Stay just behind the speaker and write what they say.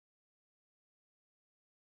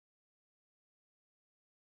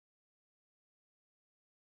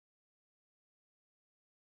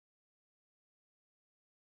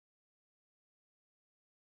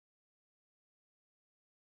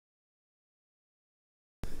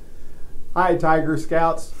Hi, Tiger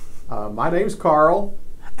Scouts. My name's Carl,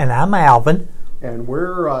 And I'm Alvin. and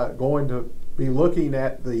we're going to be looking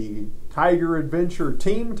at the Tiger Adventure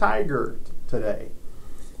Team Tiger today.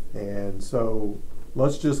 And so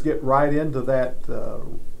let's just get right into that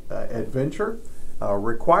adventure.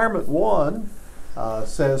 Requirement 1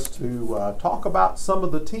 says to talk about some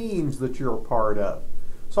of the teams that you're a part of.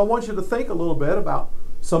 So I want you to think a little bit about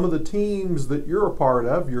some of the teams that you're a part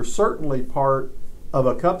of. You're certainly part of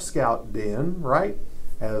a Cub Scout den, right,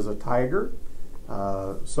 as a Tiger.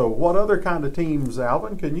 So what other kind of teams,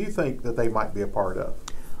 Alvin, can you think that they might be a part of?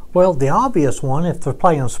 Well, the obvious one, if they're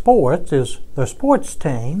playing sports, is their sports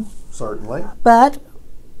team. Certainly. But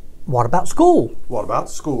what about school? What about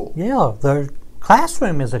school? Yeah, their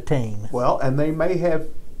classroom is a team. Well, and they may have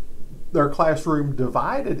their classroom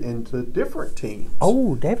divided into different teams.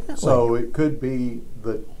 Oh, definitely. So it could be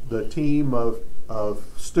the team of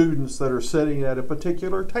students that are sitting at a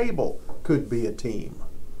particular table could be a team.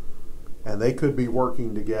 And they could be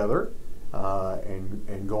working together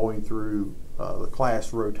and going through the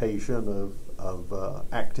class rotation of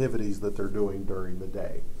activities that they're doing during the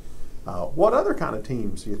day. What other kind of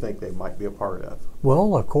teams do you think they might be a part of?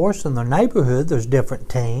 Well, of course, in their neighborhood, there's different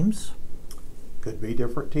teams. Could be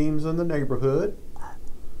different teams in the neighborhood.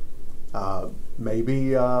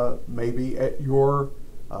 Maybe at your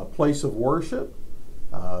place of worship,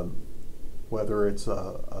 whether it's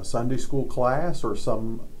a Sunday school class or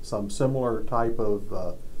some similar type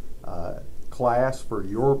of class for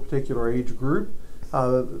your particular age group,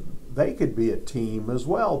 they could be a team as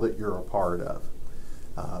well that you're a part of.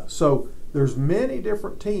 So there's many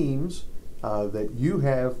different teams that you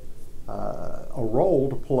have a role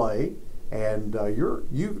to play, and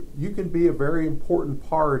you can be a very important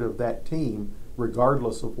part of that team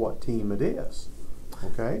regardless of what team it is.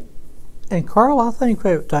 Okay? And Carl, I think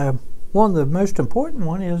that one of the most important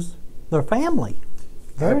one is their family.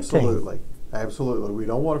 Their Absolutely. team. Absolutely. We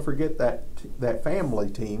don't want to forget that family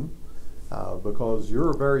team because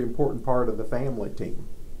you're a very important part of the family team.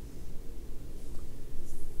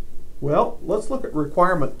 Well, let's look at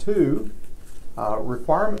requirement 2.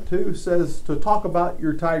 Requirement 2 says to talk about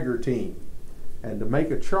your Tiger team and to make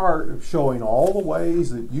a chart showing all the ways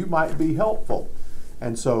that you might be helpful.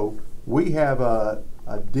 And so we have a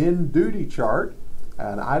den duty chart,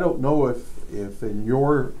 and I don't know if in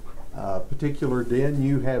your particular den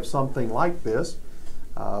you have something like this,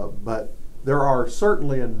 but there are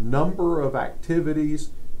certainly a number of activities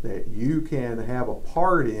that you can have a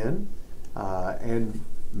part in, and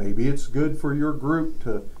maybe it's good for your group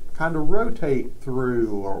to kind of rotate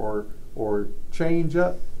through or change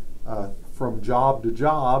up from job to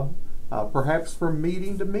job, perhaps from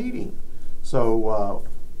meeting to meeting. So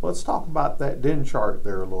let's talk about that den chart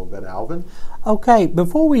there a little bit, Alvin. Okay,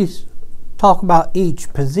 before we talk about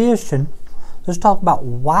each position, let's talk about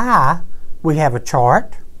why we have a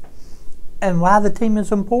chart and why the team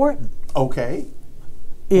is important. Okay.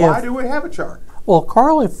 Why do we have a chart? Well,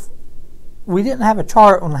 Carl, if we didn't have a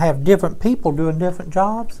chart and have different people doing different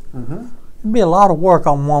jobs, it'd be a lot of work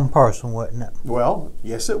on one person, wouldn't it? Well,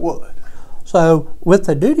 yes, it would. So with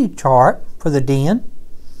the duty chart for the den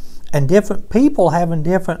and different people having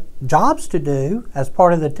different jobs to do as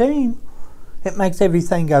part of the team, it makes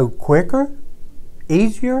everything go quicker,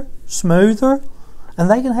 easier, smoother, and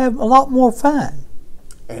they can have a lot more fun.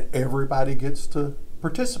 And everybody gets to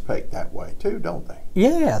participate that way too, don't they?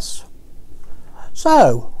 Yes.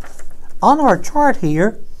 So, on our chart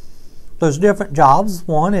here, there's different jobs.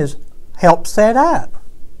 One is help set up.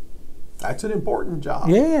 That's an important job.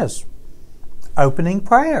 Yes. Opening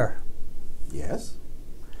prayer. Yes.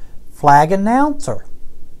 Flag announcer.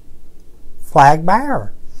 Flag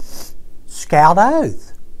bearer. Scout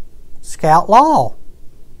oath. Scout law.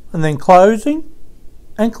 And then closing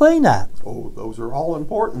and cleanup. Oh, those are all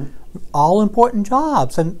important. All important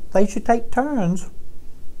jobs, and they should take turns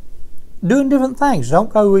doing different things. Don't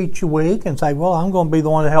go each week and say, well, I'm going to be the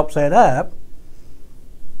one that helps set up.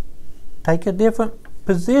 Take a different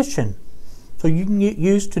position so you can get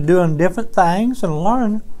used to doing different things and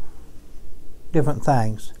learn different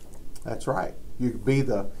things. That's right. You could be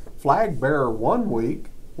the flag bearer one week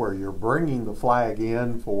where you're bringing the flag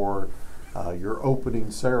in for your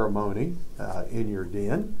opening ceremony in your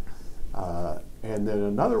den. And then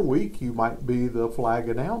another week you might be the flag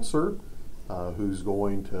announcer who's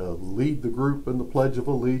going to lead the group in the Pledge of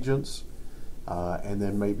Allegiance, and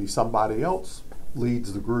then maybe somebody else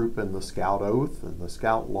leads the group in the Scout Oath and the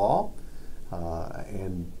Scout Law,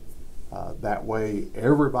 and that way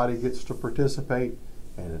everybody gets to participate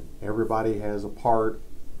and everybody has a part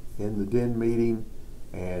in the den meeting,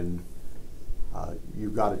 and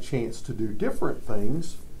you've got a chance to do different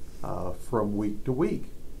things from week to week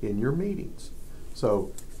in your meetings.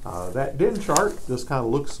 So that DIN chart just kind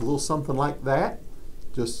of looks a little something like that,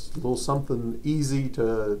 just a little something easy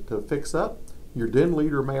to fix up. Your DIN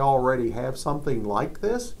leader may already have something like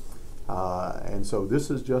this, and so this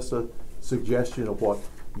is just a suggestion of what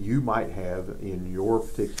you might have in your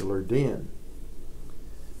particular DIN.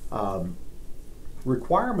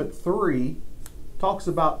 Requirement 3 talks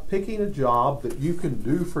about picking a job that you can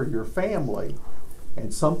do for your family,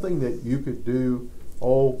 and something that you could do,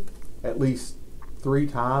 at least 3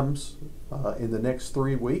 times in the next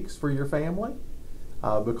 3 weeks for your family,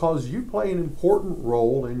 because you play an important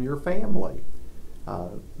role in your family,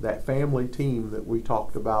 that family team that we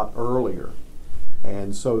talked about earlier.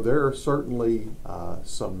 And so there are certainly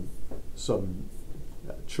some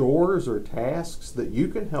chores or tasks that you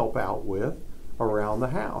can help out with around the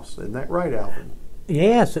house. Isn't that right, Alvin?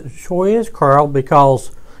 Yes, it sure is, Carl,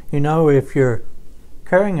 because, if your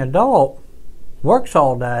caring adult works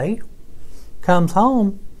all day, comes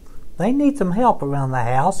home, they need some help around the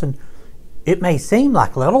house, and it may seem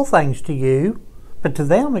like little things to you, but to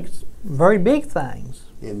them it's very big things.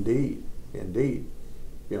 Indeed, indeed.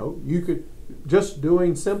 You could just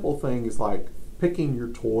doing simple things like picking your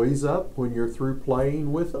toys up when you're through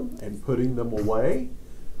playing with them and putting them away,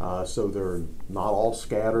 so they're not all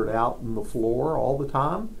scattered out on the floor all the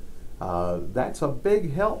time. That's a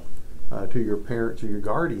big help to your parents or your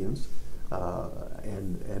guardians,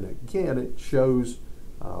 and again, it shows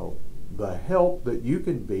the help that you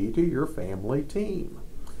can be to your family team.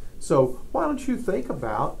 So why don't you think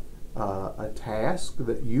about a task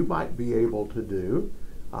that you might be able to do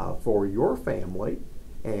for your family,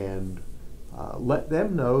 and let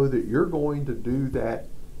them know that you're going to do that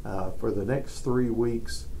for the next 3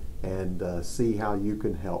 weeks, and see how you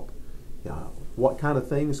can help. What kind of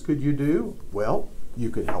things could you do? Well, you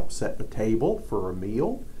could help set the table for a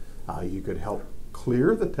meal. You could help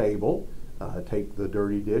clear the table, take the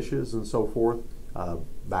dirty dishes and so forth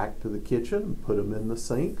back to the kitchen and put them in the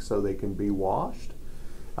sink so they can be washed.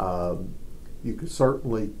 You could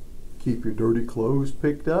certainly keep your dirty clothes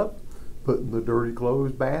picked up, put in the dirty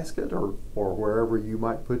clothes basket, or wherever you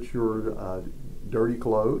might put your dirty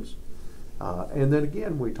clothes. And then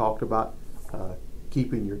again, we talked about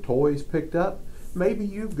keeping your toys picked up. Maybe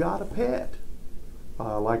you've got a pet,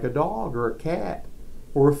 like a dog or a cat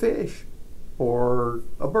or a fish or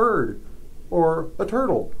a bird or a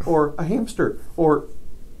turtle or a hamster, well,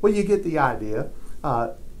 you get the idea.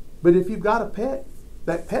 But if you've got a pet,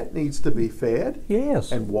 that pet needs to be fed,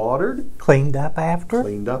 yes, and watered, cleaned up after,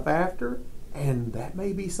 and that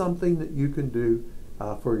may be something that you can do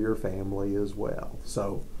for your family as well.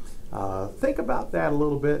 So think about that a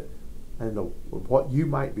little bit, and what you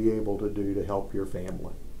might be able to do to help your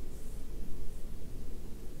family.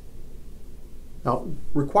 Now,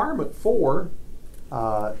 requirement 4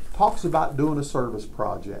 talks about doing a service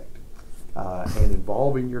project and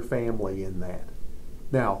involving your family in that.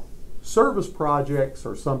 Now, service projects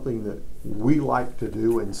are something that we like to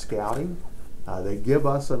do in scouting. They give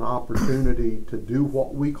us an opportunity to do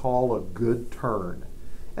what we call a good turn,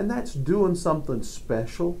 and that's doing something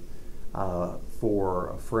special for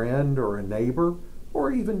a friend or a neighbor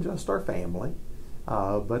or even just our family.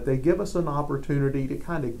 But they give us an opportunity to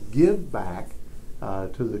kind of give back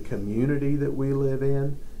to the community that we live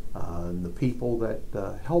in and the people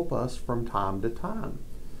that help us from time to time.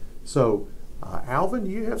 So Alvin,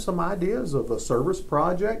 you have some ideas of a service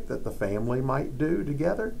project that the family might do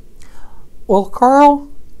together? Well,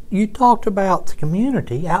 Carl, you talked about the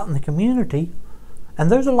community, out in the community,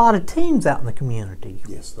 and there's a lot of teams out in the community.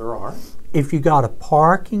 Yes, there are. If you got a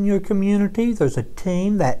park in your community, there's a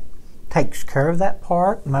team that takes care of that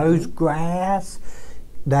park, mows grass,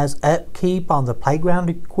 does upkeep on the playground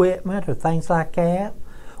equipment or things like that.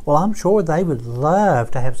 Well, I'm sure they would love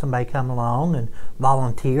to have somebody come along and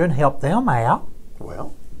volunteer and help them out.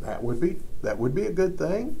 Well, that would be a good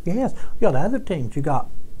thing. Yes. You got other teams. You got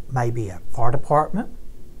maybe a fire department.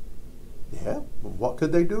 Yeah. What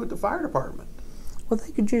could they do at the fire department? Well,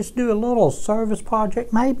 they could just do a little service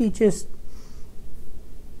project. Maybe just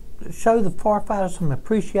show the firefighters some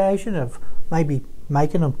appreciation of maybe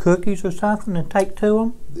making them cookies or something and take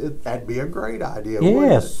to them. That'd be a great idea,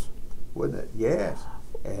 yes. Wouldn't it? Yes.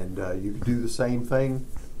 And you could do the same thing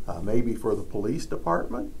maybe for the police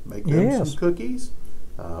department. Make them yes. some cookies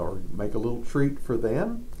or make a little treat for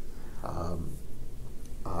them.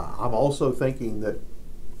 I'm also thinking that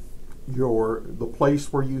the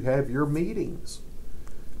place where you have your meetings,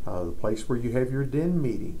 the place where you have your DIN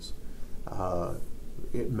meetings,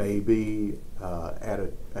 it may be at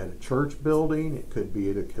a church building, it could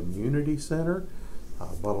be at a community center,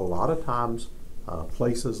 but a lot of times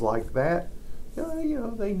places like that,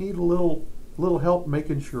 they need a little help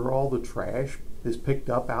making sure all the trash is picked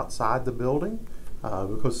up outside the building,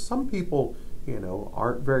 because some people,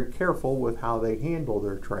 aren't very careful with how they handle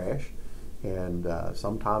their trash, and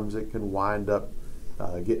sometimes it can wind up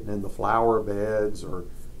getting in the flower beds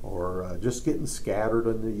or just getting scattered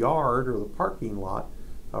in the yard or the parking lot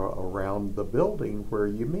around the building where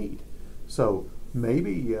you meet. So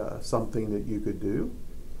maybe something that you could do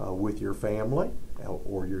with your family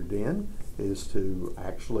or your den is to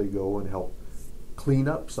actually go and help clean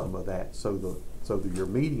up some of that so that your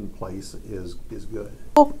meeting place is good.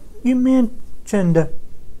 Well, you mentioned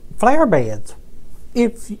flower beds.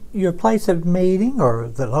 If your place of meeting or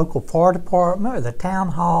the local fire department or the town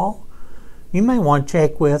hall, you may want to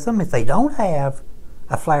check with them. If they don't have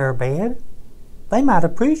a flower bed, they might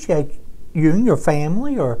appreciate you and your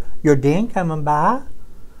family or your den coming by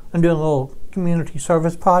and doing a little community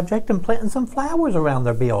service project and planting some flowers around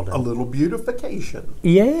their building. A little beautification.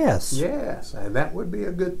 Yes. Yes, and that would be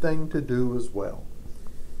a good thing to do as well.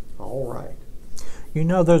 All right.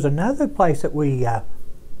 There's another place that we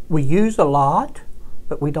use a lot,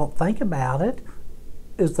 but we don't think about it,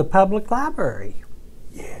 is the public library.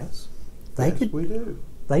 Yes. We do.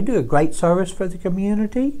 They do a great service for the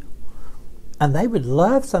community, and they would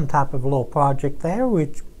love some type of little project there,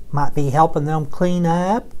 which might be helping them clean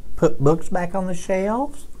up, put books back on the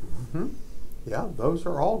shelves. Mm-hmm. Yeah, those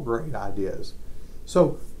are all great ideas.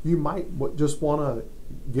 So you might just want to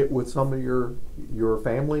get with some of your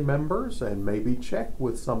family members and maybe check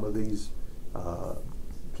with some of these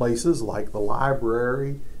places like the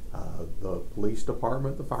library, the police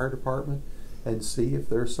department, the fire department, and see if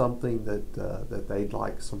there's something that they'd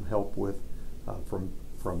like some help with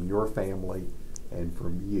from your family and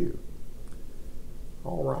from you.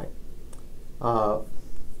 All right.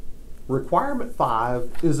 Requirement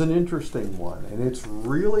 5 is an interesting one, and it's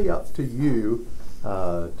really up to you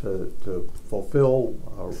to fulfill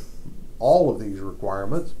all of these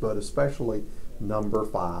requirements, but especially number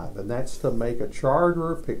 5, and that's to make a chart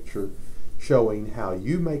or a picture showing how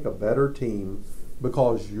you make a better team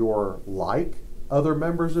because you're like other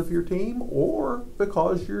members of your team or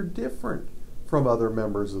because you're different from other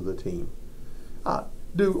members of the team.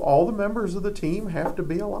 Do all the members of the team have to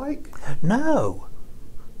be alike? No,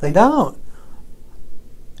 they don't.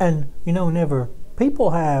 And whenever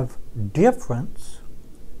people have difference,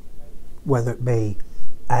 whether it be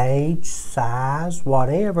age, size,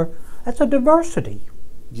 whatever, that's a diversity.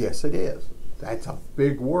 Yes, it is. That's a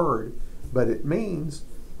big word, but it means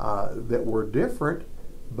that we're different,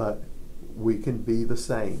 but we can be the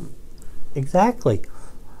same. Exactly.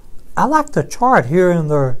 I like the chart here in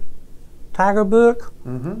their Tiger book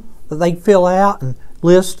that they fill out and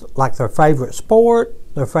list like their favorite sport,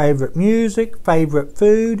 their favorite music, favorite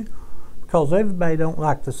food, because everybody don't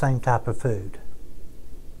like the same type of food.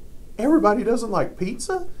 Everybody doesn't like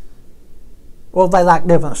pizza? Well, they like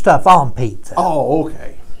different stuff on pizza. Oh,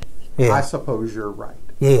 okay. Yeah. I suppose you're right.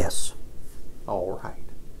 Yes. All right.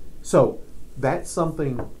 So that's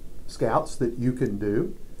something, Scouts, that you can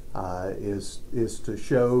do is to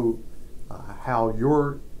show how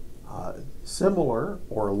you're similar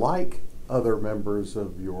or like other members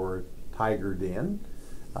of your Tiger Den,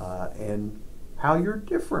 and how you're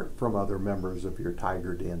different from other members of your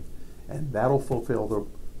Tiger Den. And that'll fulfill the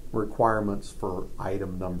requirements for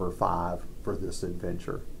item number 5 for this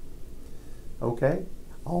adventure. Okay?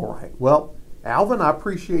 All right. Well, Alvin, I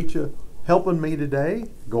appreciate you helping me today,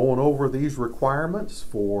 going over these requirements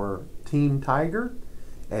for Team Tiger.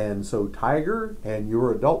 And so Tiger and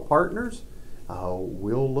your adult partners,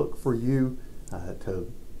 we'll look for you to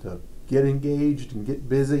get engaged and get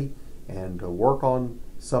busy and to work on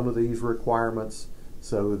some of these requirements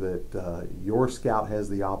so that your Scout has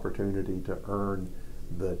the opportunity to earn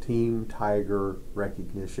the Team Tiger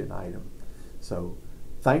recognition item. So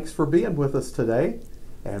thanks for being with us today,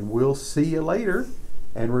 and we'll see you later.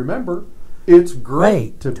 And remember, it's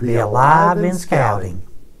great to be alive in scouting.